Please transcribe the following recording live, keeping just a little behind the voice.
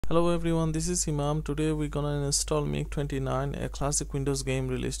Hello everyone, this is Imam. Today we're gonna install MiG-29, a classic Windows game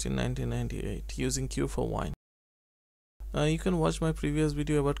released in 1998 using Q4Wine. You can watch my previous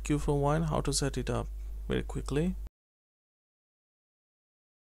video about Q4Wine, how to set it up very quickly.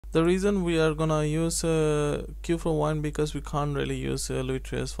 The reason we are gonna use Q4Wine because we can't really use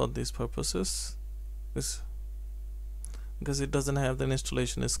Luitrace for these purposes, because it doesn't have the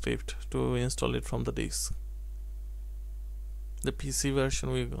installation script to install it from the disk. The PC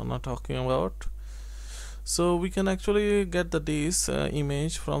version we're not talking about. So we can actually get the disk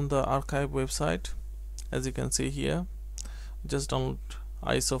image from the archive website. As you can see here, just download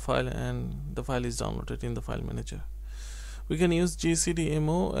ISO file and the file is downloaded in the file manager. We can use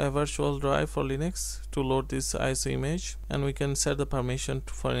GCDMO, a virtual drive for Linux, to load this ISO image, and we can set the permission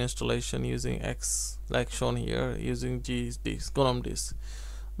for installation using X, like shown here, using GNOME disk.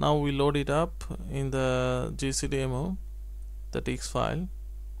 Now we load it up in the GCDMO, the disk file,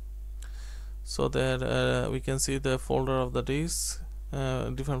 so that we can see the folder of the disk,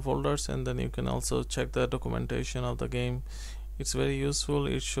 different folders, and then you can also check the documentation of the game. It's very useful.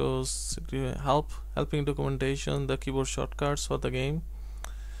 It shows helping documentation, the keyboard shortcuts for the game,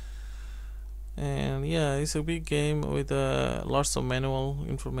 and yeah, it's a big game with lots of manual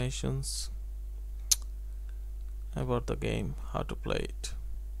informations about the game, how to play it.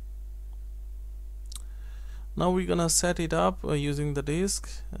 Now we're gonna set it up using the disk.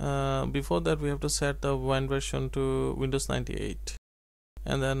 Before that we have to set the Wine version to Windows 98,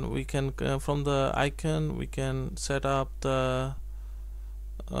 and then we can from the icon we can set up the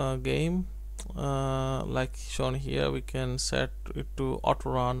game, like shown here. We can set it to auto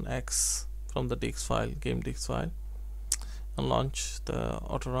run X from the disk file, game disk file, and launch the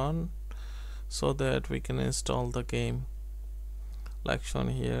auto run so that we can install the game like shown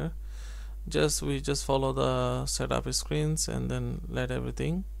here. We just follow the setup screens and then let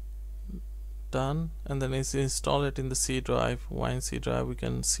everything done, and then install it in the C drive, Wine C drive. We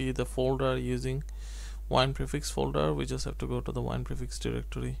can see the folder using Wine prefix folder. We just have to go to the Wine prefix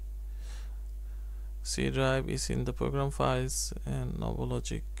directory. C drive is in the program files and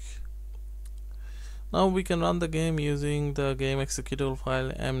Novologic. Now we can run the game using the game executable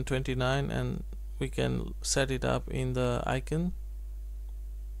file M29, and we can set it up in the icon,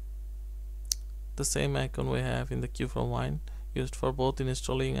 the same icon we have in the Q4Wine, used for both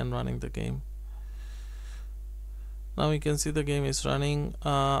installing and running the game. Now you can see the game is running.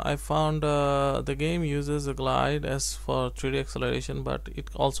 I found the game uses a glide as for 3D acceleration, but it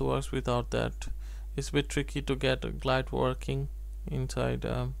also works without that. It's a bit tricky to get a glide working inside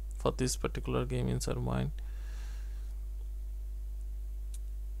for this particular game inside Wine.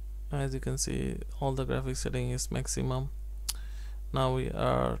 As you can see, all the graphics setting is maximum. Now we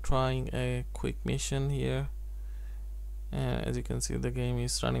are trying a quick mission here, and as you can see the game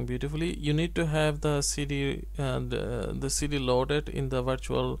is running beautifully. You need to have the CD the CD loaded in the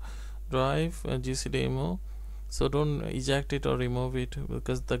virtual drive GCDMO, so don't eject it or remove it,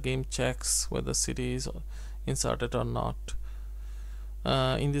 because the game checks whether CD is inserted or not.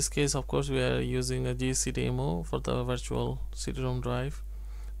 In this case, of course, we are using a GCDMO for the virtual CD-ROM drive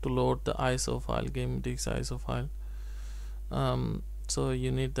to load the ISO file, game disk ISO file. So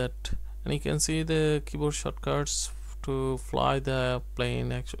you need that, and you can see the keyboard shortcuts to fly the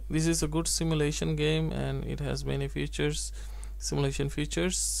plane. Actually, this is a good simulation game, and it has many features, simulation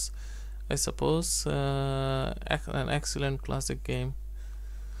features, I suppose. An excellent classic game,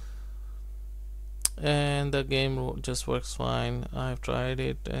 and the game just works fine. I've tried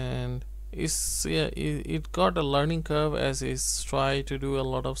it, and it got a learning curve as it's try to do a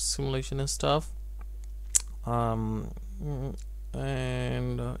lot of simulation and stuff.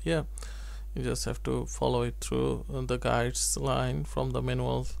 Yeah, you just have to follow it through the guides line from the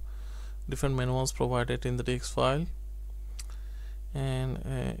manuals, different manuals provided in the disk file, and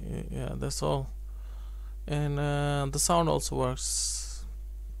yeah, that's all. And the sound also works.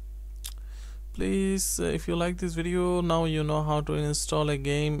 Please, if you like this video, now you know how to install a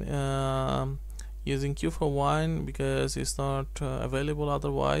game using Q4Wine, because it's not available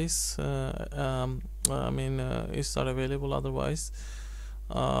otherwise. It's not available otherwise.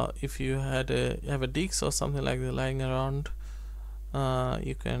 If you have a disk or something like that lying around,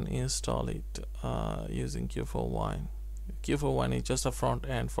 you can install it using Q4Wine. Q4Wine is just a front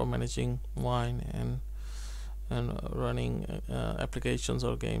end for managing Wine and running applications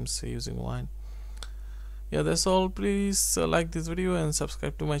or games using Wine. Yeah, that's all. Please like this video and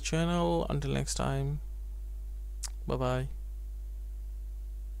subscribe to my channel. Until next time, bye bye.